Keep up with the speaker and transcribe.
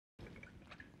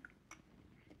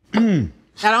Now,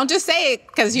 don't just say it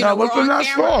because, you know, we're on that's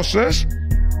camera. false, sis.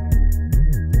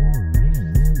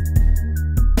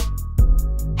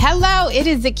 Hello, it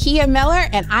is Zakiya Miller,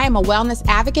 and I am a wellness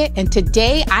advocate. And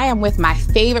today I am with my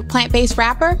favorite plant-based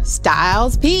rapper,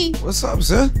 Styles P. What's up,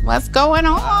 sis? What's going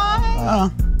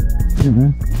on?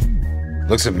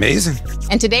 Looks amazing.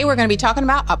 And today we're going to be talking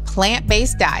about a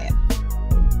plant-based diet.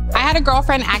 I had a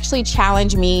girlfriend actually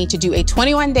challenge me to do a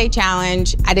 21-day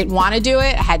challenge. I didn't want to do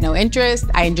it. I had no interest.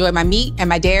 I enjoy my meat and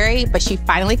my dairy, but she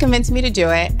finally convinced me to do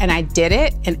it, and I did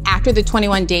it. And after the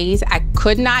 21 days, I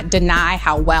could not deny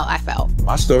how well I felt.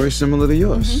 My story's similar to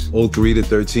yours. 03 to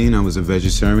 13, I was a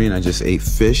vegetarian. I just ate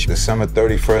fish. December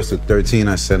 31st to 13,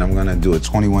 I said I'm gonna do a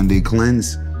 21-day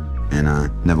cleanse, and I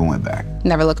never went back.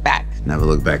 Never look back. Never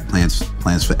look back.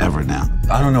 Plans forever now.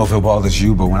 I don't know if it bothers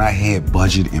you, but when I hear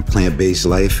budget and plant-based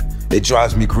life, it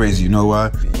drives me crazy. You know why?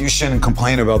 You shouldn't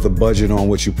complain about the budget on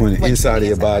what you put inside of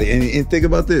your body. And think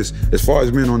about this. As far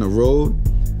as being on the road,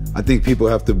 I think people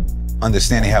have to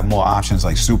understand they have more options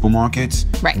like supermarkets,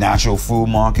 natural food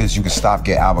markets. You can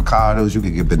get avocados, you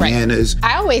can get bananas.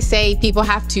 I always say people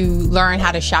have to learn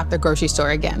how to shop the grocery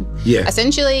store again. Yeah.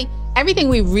 Essentially, everything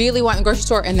we really want in the grocery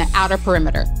store in the outer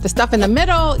perimeter. The stuff in the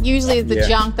middle, usually the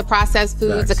junk, the processed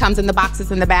foods that comes in the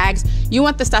boxes and the bags. You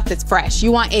want the stuff that's fresh.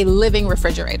 You want a living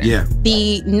refrigerator. Yeah.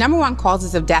 The #1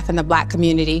 causes of death in the Black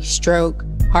community, stroke,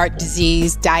 heart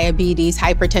disease, diabetes,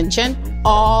 hypertension,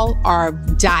 all are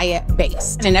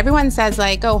diet-based. And everyone says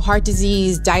like, oh, heart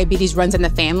disease, diabetes runs in the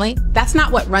family. That's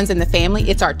not what runs in the family.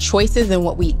 It's our choices and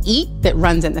what we eat that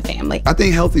runs in the family. I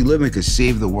think healthy living could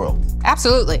save the world.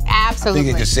 Absolutely, absolutely. I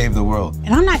think it could save the world.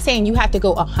 And I'm not saying you have to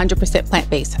go 100%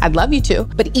 plant-based. I'd love you to,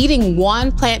 but eating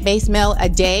one plant-based meal a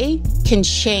day can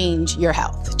change your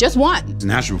health. Just one. It's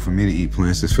natural for me to eat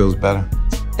plants. This feels better.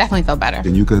 Definitely feel better.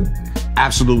 Then you could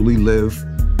absolutely live,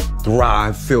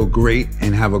 thrive, feel great,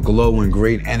 and have a glow and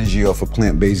great energy off a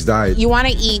plant-based diet. You want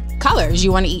to eat colors.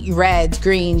 You want to eat reds,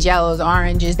 greens, yellows,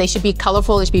 oranges. They should be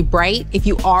colorful. They should be bright. If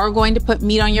you are going to put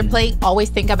meat on your plate, always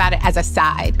think about it as a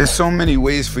side. There's so many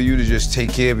ways for you to just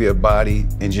take care of your body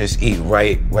and just eat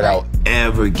right without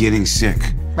ever getting sick.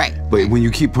 Right. But when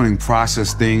you keep putting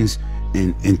processed things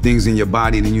and things in your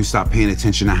body, then you stop paying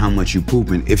attention to how much you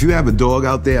pooping. If you have a dog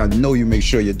out there, I know you make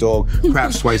sure your dog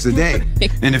craps twice a day.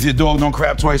 And if your dog don't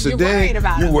crap twice a day,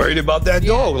 you're worried about that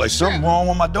dog. Like something wrong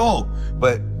with my dog.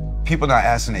 But people not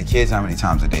asking their kids how many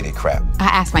times a day they crap. I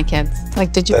ask my kids,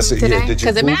 like, did you poop today?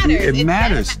 Because it matters. It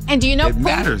matters. And do you know it poop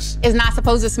matters. is not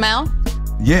supposed to smell?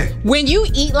 Yeah. When you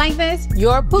eat like this,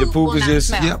 your poop will is not just,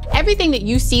 smell. Everything that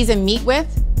you season meat with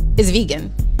is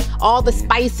vegan. All the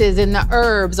spices and the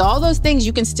herbs, all those things,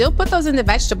 you can still put those in the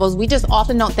vegetables. We just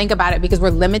often don't think about it because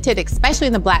we're limited, especially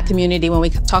in the Black community when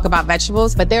we talk about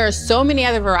vegetables. But there are so many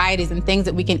other varieties and things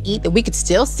that we can eat that we could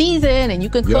still season, and you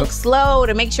can cook slow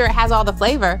to make sure it has all the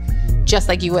flavor, just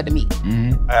like you would the meat.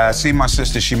 I see my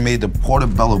sister, she made the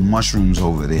portobello mushrooms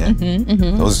over there.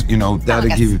 Those, you know, that'll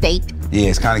like give a you steak. Yeah,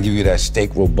 it's kind of give you that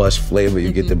steak robust flavor.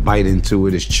 You get to bite into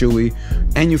it, it's chewy,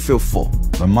 and you feel full.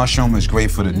 The mushroom is great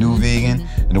for the new vegan,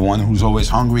 and the one who's always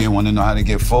hungry and want to know how to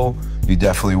get full, you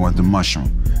definitely want the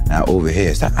mushroom. Now over here,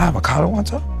 is that avocado on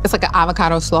top? It's like an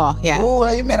avocado slaw, yeah.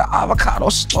 Oh, you made an avocado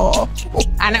slaw.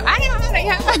 I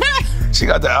know. She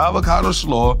got the avocado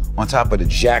slaw on top of the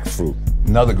jackfruit.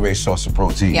 Another great source of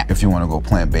protein if you want to go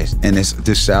plant-based. And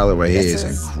this salad right here is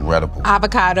incredible.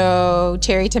 Avocado,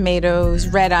 cherry tomatoes,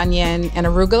 red onion, and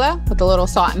arugula with a little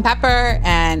salt and pepper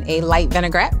and a light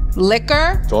vinaigrette.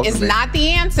 Liquor is not the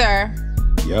answer.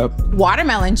 Yep.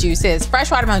 Watermelon juice is. Fresh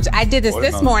watermelon juice. I did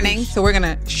this morning, so we're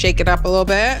going to shake it up a little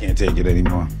bit. Can't take it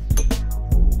anymore.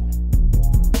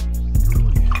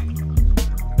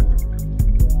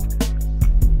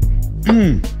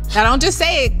 Now, don't just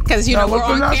say it because, you know, we're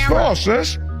on that's camera. false,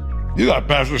 sis. You got to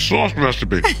pass the sauce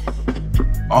recipe.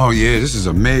 Oh, yeah, this is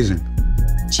amazing.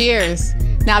 Cheers.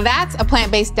 Now, that's a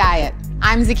plant-based diet.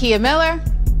 I'm Zakiya Miller.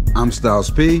 I'm Styles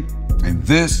P, and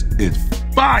this is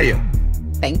fire.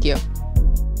 Thank you.